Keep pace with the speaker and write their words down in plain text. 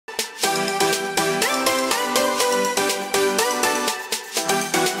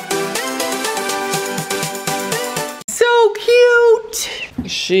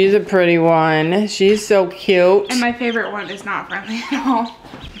she's a pretty one. She's so cute. And my favorite one is not friendly at all.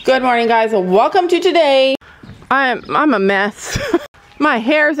 Good morning, guys. Welcome to today. I'm a mess. My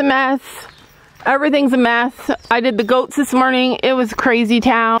hair's a mess. Everything's a mess. I did the goats this morning. It was crazy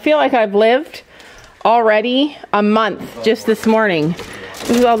town. I feel like I've lived already a month just this morning.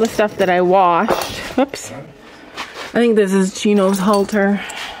 This is all the stuff that I washed. Whoops. I think this is Chino's halter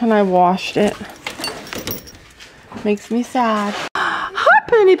and I washed it. Makes me sad. Hi,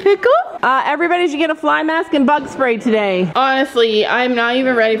 Penny Pickle. Everybody should get a fly mask and bug spray today. Honestly, I'm not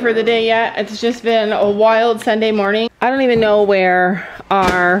even ready for the day yet. It's just been a wild Sunday morning. I don't even know where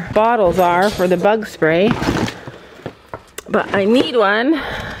our bottles are for the bug spray. But I need one.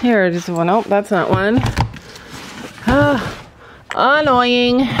 Here, just one. Oh, that's not one.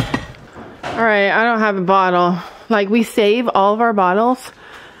 Annoying. All right, I don't have a bottle. Like, we save all of our bottles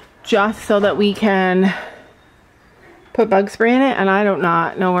just so that we can put bug spray in it, and I don't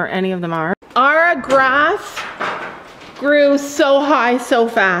know where any of them are. Our grass grew so high so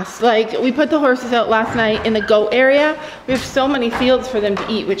fast. Like, we put the horses out last night in the goat area. We have so many fields for them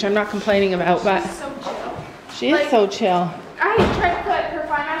to eat, which I'm not complaining about, but She's so chill. She is so chill. I tried to put her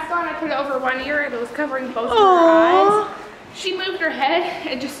fly mask on. I put it over one ear and it was covering both of her eyes. She moved her head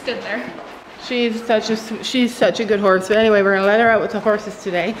and just stood there. She's such a good horse. But anyway, we're gonna let her out with the horses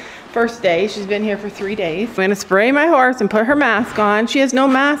today. First day, she's been here for 3 days. I'm gonna spray my horse and put her mask on. She has no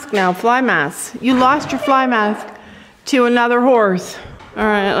mask now, fly mask. You lost your fly mask to another horse. All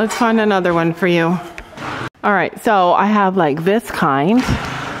right, let's find another one for you. All right, so I have like this kind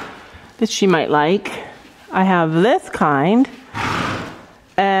that she might like. I have this kind,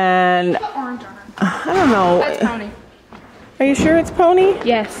 and Put orange on her. I don't know. That's pony. Are you sure it's pony?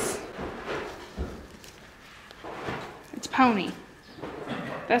 Yes. It's pony.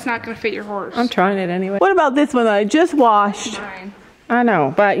 That's not gonna fit your horse. I'm trying it anyway. What about this one that I just washed? Mine. I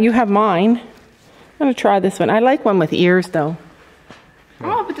know, but you have mine. I'm gonna try this one. I like one with ears though.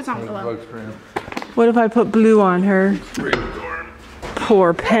 I'll put this on below. What if I put blue on her?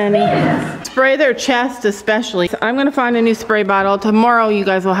 Poor Penny. Spray their chest especially. So I'm gonna find a new spray bottle. Tomorrow you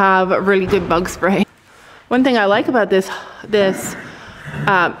guys will have a really good bug spray. One thing I like about this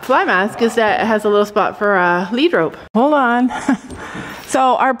fly mask is that it has a little spot for a lead rope. Hold on.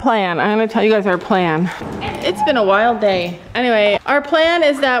 So our plan, I'm gonna tell you guys our plan. It's been a wild day. Anyway, our plan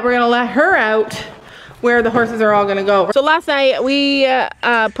is that we're gonna let her out where the horses are all gonna go. So last night we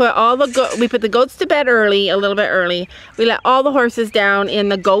put the goats to bed early, a little bit early. We let all the horses down in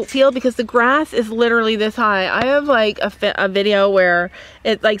the goat field because the grass is literally this high. I have like a video where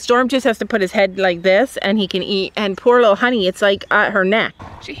it like Storm just has to put his head like this and he can eat, and poor little Honey, it's like at her neck.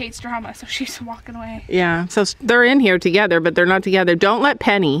 She hates drama, so she's walking away. Yeah, so they're in here together, but they're not together. Don't let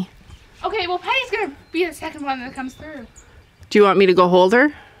Penny. Okay, well Penny's gonna be the second one that comes through. Do you want me to go hold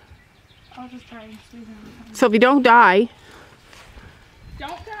her? I'll just try and squeeze her. So if you don't die.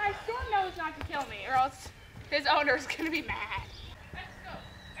 Don't die. Storm knows not to kill me, or else his owner's gonna be mad. Let's go.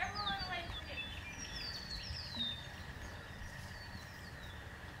 Everyone away from me.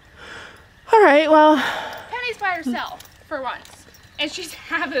 All right, well. Penny's by herself for once, and she's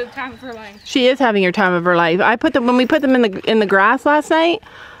having the time of her life. She is having her time of her life. When we put them in the grass last night,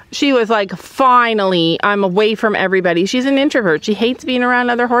 she was like, finally, I'm away from everybody. She's an introvert. She hates being around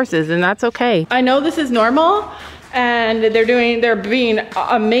other horses, and that's okay. I know this is normal, and they're being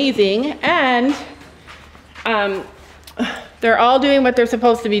amazing, and they're all doing what they're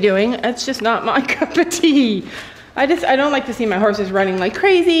supposed to be doing. It's just not my cup of tea. I don't like to see my horses running like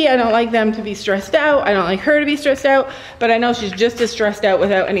crazy. I don't like them to be stressed out. I don't like her to be stressed out, but I know she's just as stressed out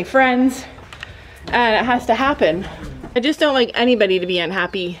without any friends, and it has to happen. I just don't like anybody to be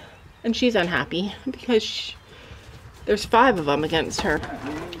unhappy, and she's unhappy because there's 5 of them against her.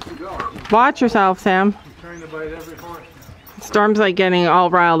 Watch yourself, Sam. I'm trying to bite every horse now. Storm's like getting all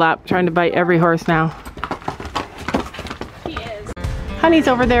riled up, trying to bite every horse now. She is. Honey's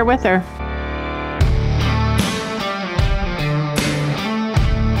over there with her.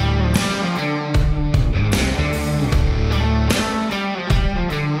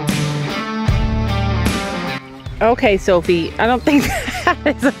 Okay, Sophie, I don't think that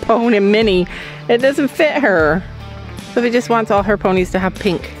is a pony mini. It doesn't fit her. Sophie just wants all her ponies to have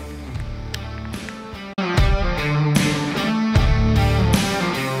pink.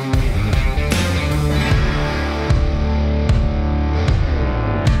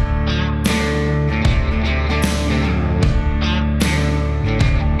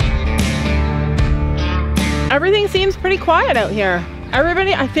 Everything seems pretty quiet out here.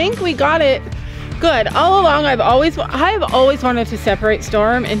 Everybody, I think we got it good. All along, I have always wanted to separate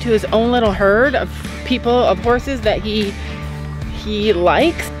Storm into his own little herd of people, of horses that he he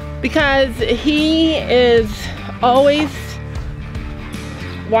likes, because he is always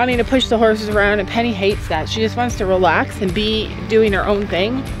wanting to push the horses around, and Penny hates that. She just wants to relax and be doing her own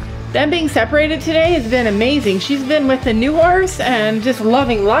thing. Them being separated today has been amazing. She's been with the new horse and just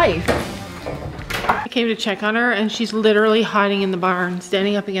loving life. I came to check on her and she's literally hiding in the barn,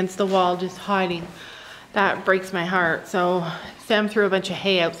 standing up against the wall, just hiding. That breaks my heart. So Sam threw a bunch of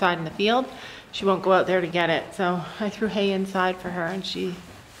hay outside in the field. She won't go out there to get it. So I threw hay inside for her and she's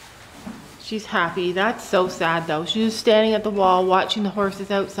happy. That's so sad though. She's just standing at the wall watching the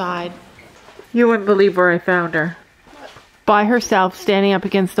horses outside. You wouldn't believe where I found her. By herself, standing up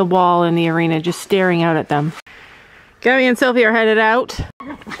against the wall in the arena, just staring out at them. Gabby and Sophie are headed out.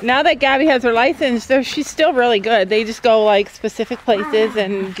 Now that Gabby has her license, she's still really good. They just go like specific places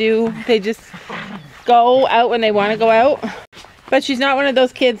and they just go out when they want to go out. But she's not one of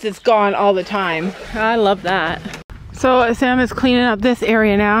those kids that's gone all the time. I love that. So Sam is cleaning up this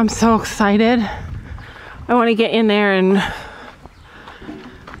area now. I'm so excited. I want to get in there and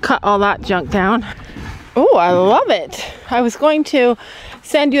cut all that junk down. Oh, I love it. I was going to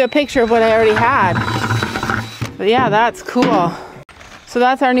send you a picture of what I already had. But yeah, that's cool. So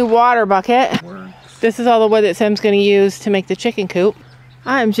that's our new water bucket. This is all the wood that Sam's going to use to make the chicken coop.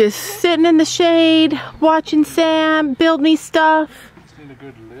 I'm just sitting in the shade, watching Sam build me stuff. Just need a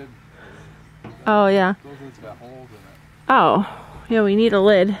good lid. Oh, yeah. Those lids got holes in it. Oh, yeah, we need a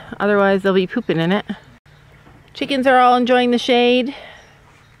lid. Otherwise, they'll be pooping in it. Chickens are all enjoying the shade.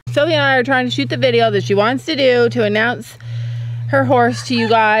 Sophie and I are trying to shoot the video that she wants to do to announce her horse to you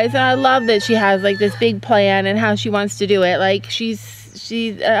guys. And I love that she has like this big plan and how she wants to do it. Like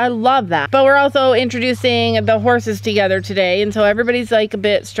I love that. But we're also introducing the horses together today. And so everybody's like a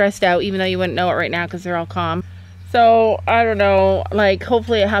bit stressed out, even though you wouldn't know it right now because they're all calm. So I don't know, like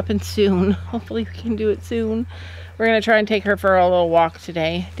hopefully it happens soon. Hopefully we can do it soon. We're going to try and take her for a little walk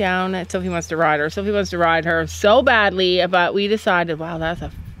today down. Sophie wants to ride her. Sophie wants to ride her so badly, but we decided, wow, that's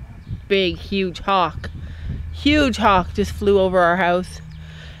a big, huge hawk. Huge hawk just flew over our house.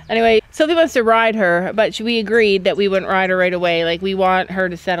 Anyway, Sophie wants to ride her, but we agreed that we wouldn't ride her right away. Like, we want her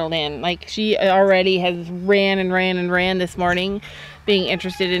to settle in. Like, she already has ran and ran and ran this morning, being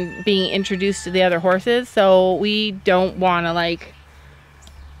interested in being introduced to the other horses. So we don't want to, like,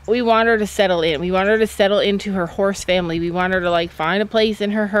 we want her to settle in. We want her to settle into her horse family. We want her to, like, find a place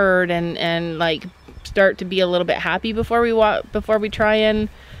in her herd and like, start to be a little bit happy before we try and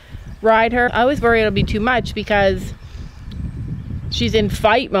ride her. I always worry it'll be too much because she's in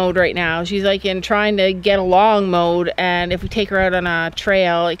fight mode right now. She's like in trying to get along mode, and if we take her out on a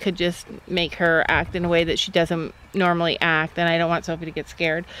trail, it could just make her act in a way that she doesn't normally act, and I don't want Sophie to get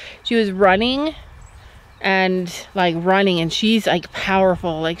scared. She was running and she's like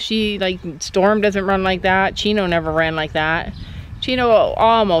powerful. Like Storm doesn't run like that. Chino never ran like that. Chino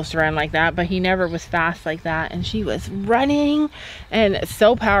almost ran like that, but he never was fast like that. And she was running and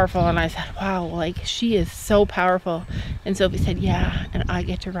so powerful. And I said, wow, like she is so powerful. And Sophie said, yeah, and I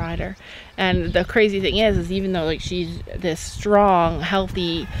get to ride her. And the crazy thing is even though like she's this strong,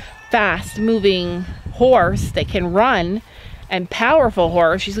 healthy, fast moving horse that can run and powerful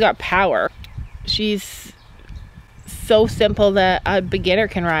horse, she's got power. She's so simple that a beginner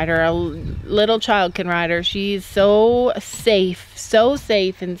can ride her, a little child can ride her. She's so safe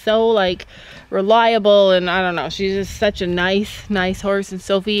and so like reliable, and I don't know, she's just such a nice horse. And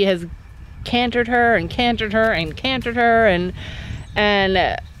Sophie has cantered her and cantered her and cantered her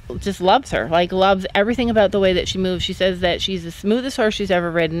and just loves her, like loves everything about the way that she moves. She says that she's the smoothest horse she's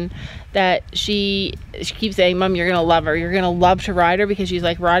ever ridden, that she keeps saying, Mom, you're gonna love her, you're gonna love to ride her, because she's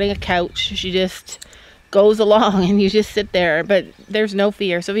like riding a couch. She just goes along and you just sit there, but there's no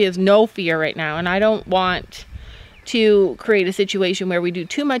fear. Sophie has no fear right now, and I don't want to create a situation where we do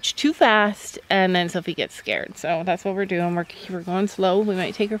too much too fast and then Sophie gets scared. So that's what we're doing. We're going slow. We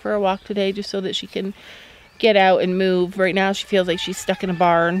might take her for a walk today just so that she can get out and move. Right now she feels like she's stuck in a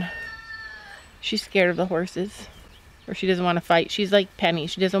barn. She's scared of the horses, or she doesn't want to fight. She's like Penny.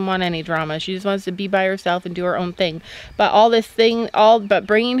 She doesn't want any drama. She just wants to be by herself and do her own thing. But but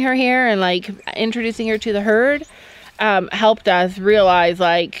bringing her here and like introducing her to the herd helped us realize,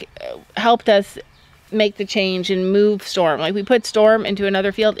 helped us make the change and move Storm. Like, we put Storm into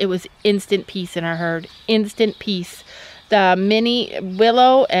another field. It was instant peace in our herd. Instant peace. The mini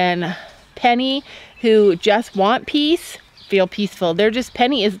Willow and Penny, who just want peace, feel peaceful.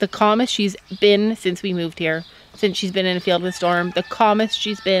 Penny is the calmest she's been since we moved here. Since she's been in a field with Storm, the calmest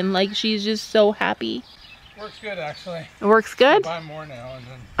she's been. Like, she's just so happy. Works good, actually. It works good? I'll buy more now and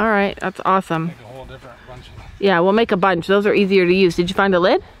then. All right, that's awesome. Make a whole different bunch of them. Yeah, we'll make a bunch. Those are easier to use. Did you find a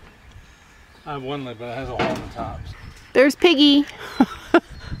lid? I have one lid, but it has a hole in the top. There's Piggy.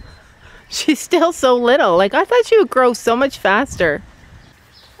 She's still so little. Like, I thought she would grow so much faster.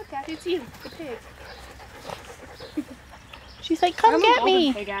 Look, Gabby, it's you, the pig. She's like, come get me.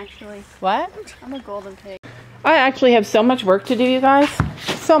 I'm a golden pig, actually. What? I'm a golden pig. I actually have so much work to do, you guys.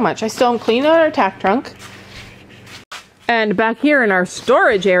 So much. I still am cleaning out our tack trunk. And back here in our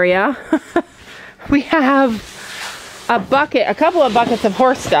storage area, we have a couple of buckets of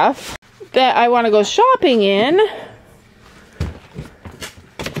horse stuff that I want to go shopping in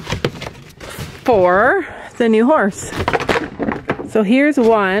for the new horse. So here's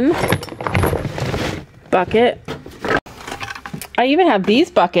one bucket. I even have these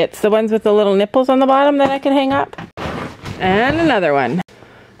buckets, the ones with the little nipples on the bottom that I can hang up. And another one.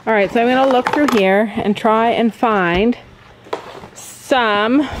 All right, so I'm gonna look through here and try and find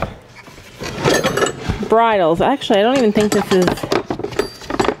some bridles. Actually, I don't even think this is...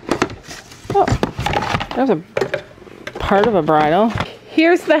 Oh, there's a part of a bridle.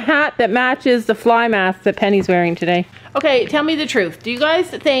 Here's the hat that matches the fly mask that Penny's wearing today. Okay, tell me the truth. Do you guys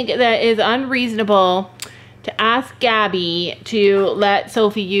think that is unreasonable to ask Gabby to let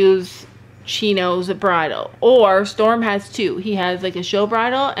Sophie use Chino's bridle? Or Storm has two. He has like a show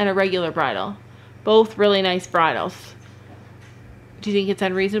bridle and a regular bridle. Both really nice bridles. Do you think it's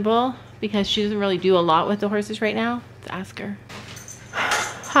unreasonable? Because she doesn't really do a lot with the horses right now. Let's ask her.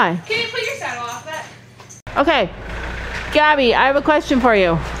 Hi. Can you put your saddle off that? Okay. Gabby, I have a question for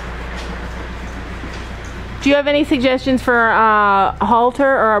you. Do you have any suggestions for a halter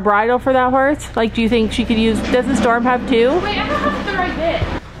or a bridle for that horse? Like, do you think she could use... Doesn't Storm have two? Wait, I don't have the right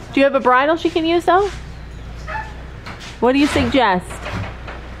bit. Do you have a bridle she can use, though? What do you suggest?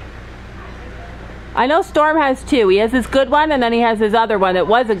 I know Storm has two. He has his good one, and then he has his other one that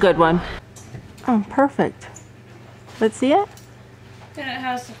was a good one. Oh, perfect. Let's see it. And it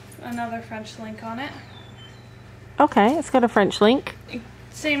has another French link on it. Okay, it's got a French link.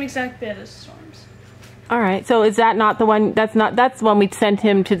 Same exact bit as Storm's. All right, so is that not the one? That's the one we sent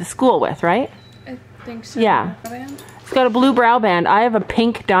him to the school with, right? I think so. Yeah. It's got a blue brow band. I have a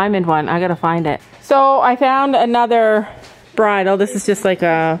pink diamond one. I gotta find it. So I found another bridle. This is just like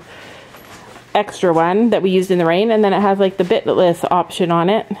a extra one that we used in the rain, and then it has like the bitless option on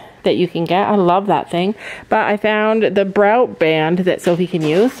it that you can get. I love that thing. But I found the brow band that Sophie can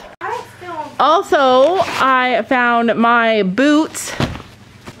use. Also, I found my boots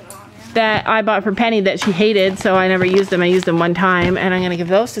that I bought for Penny that she hated, so I never used them. I used them one time, and I'm gonna give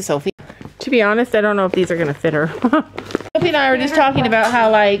those to Sophie. To be honest, I don't know if these are gonna fit her. Sophie and I were just talking about how,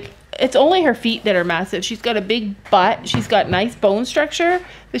 like, it's only her feet that are massive. She's got a big butt, she's got nice bone structure,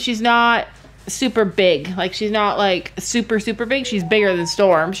 but she's not super big. Like, she's not like super big. She's bigger than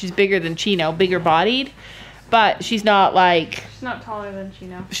Storm. She's bigger than Chino, bigger bodied, but she's not like... She's not taller than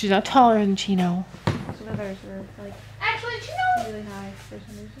Chino. She's not taller than Chino. Some others are like... Actually, Chino... really high for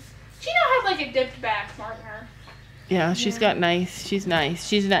some reason. Chino has like a dipped back more than her. Yeah, she's got nice. She's nice.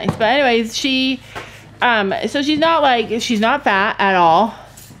 She's nice. But anyways, she... so she's not like... She's not fat at all.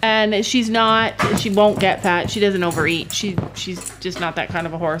 And she's not... She won't get fat. She doesn't overeat. She's just not that kind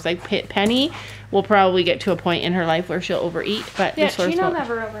of a horse. Like Penny will probably get to a point in her life where she'll overeat. But yeah, this horse Chino won't.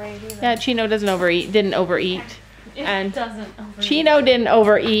 never overeat either. Yeah, Chino doesn't overeat. Didn't overeat. It doesn't overeat. Chino didn't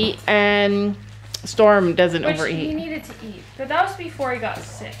overeat, and Storm doesn't overeat. He needed to eat. But that was before he got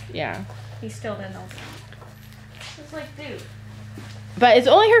sick. Yeah. He still didn't overeat. It's like, dude. But it's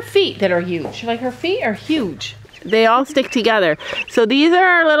only her feet that are huge. Like, her feet are huge. They all stick together. So these are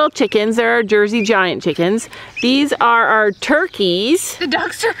our little chickens. They're our Jersey giant chickens. These are our turkeys. The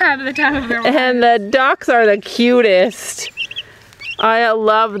ducks are having the time of their life. And the ducks are the cutest. I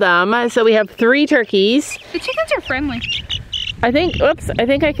love them. So we have 3 turkeys. The chickens are friendly. I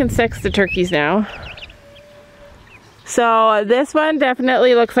think I can sex the turkeys now. So this one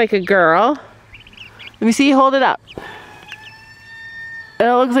definitely looks like a girl. Let me see, hold it up. It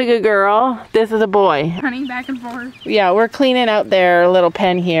looks like a girl. This is a boy. Running back and forth. Yeah, we're cleaning out their little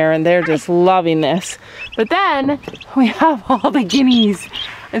pen here, and they're just loving this. But then we have all the guineas.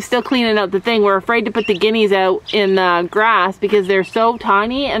 I'm still cleaning out the thing. We're afraid to put the guineas out in the grass because they're so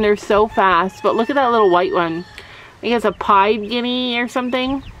tiny and they're so fast. But look at that little white one. I think it's a pied guinea or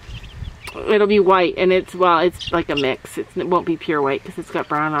something. It'll be white, and it's like a mix. It won't be pure white because it's got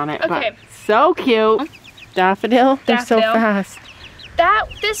brown on it. Okay. But so cute. Daffodil. They're so fast.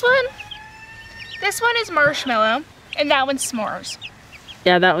 This one is Marshmallow, and that one's S'mores.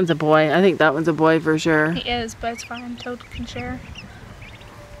 Yeah, that one's a boy. I think that one's a boy for sure. He is, but it's fine. Toad can share.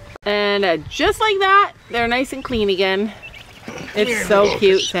 And just like that, they're nice and clean again. It's so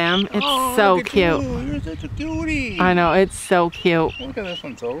cute, Sam. It's so cute. You're such a cutie. I know, it's so cute. Look at this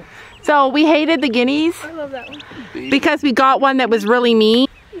one, so. So we hated the guineas I love that one. because we got one that was really mean.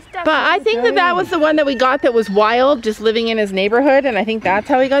 But I think that that was the one that we got that was wild, just living in his neighborhood, and I think that's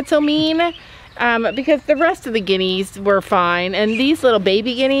how he got so mean. Because the rest of the guineas were fine, and these little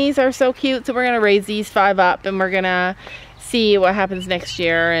baby guineas are so cute, so we're gonna raise these 5 up, and we're gonna see what happens next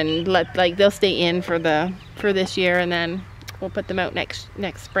year, and they'll stay in for this year, and then we'll put them out next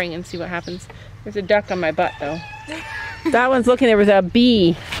spring and see what happens. There's a duck on my butt though. That one's looking. There was a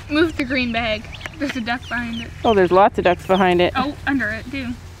bee. Move the green bag. There's a duck behind it. Oh, there's lots of ducks behind it. Oh, under it too.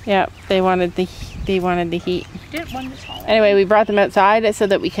 Yeah, they wanted the heat. Didn't want to swallow. Anyway, we brought them outside so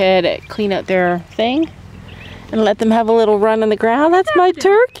that we could clean out their thing and let them have a little run on the ground. That's my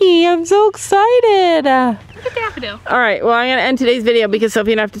turkey. I'm so excited. Look at Daffodil. All right, well, I'm going to end today's video because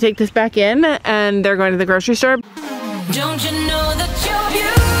Sophie and I have to take this back in, and they're going to the grocery store. Don't you know that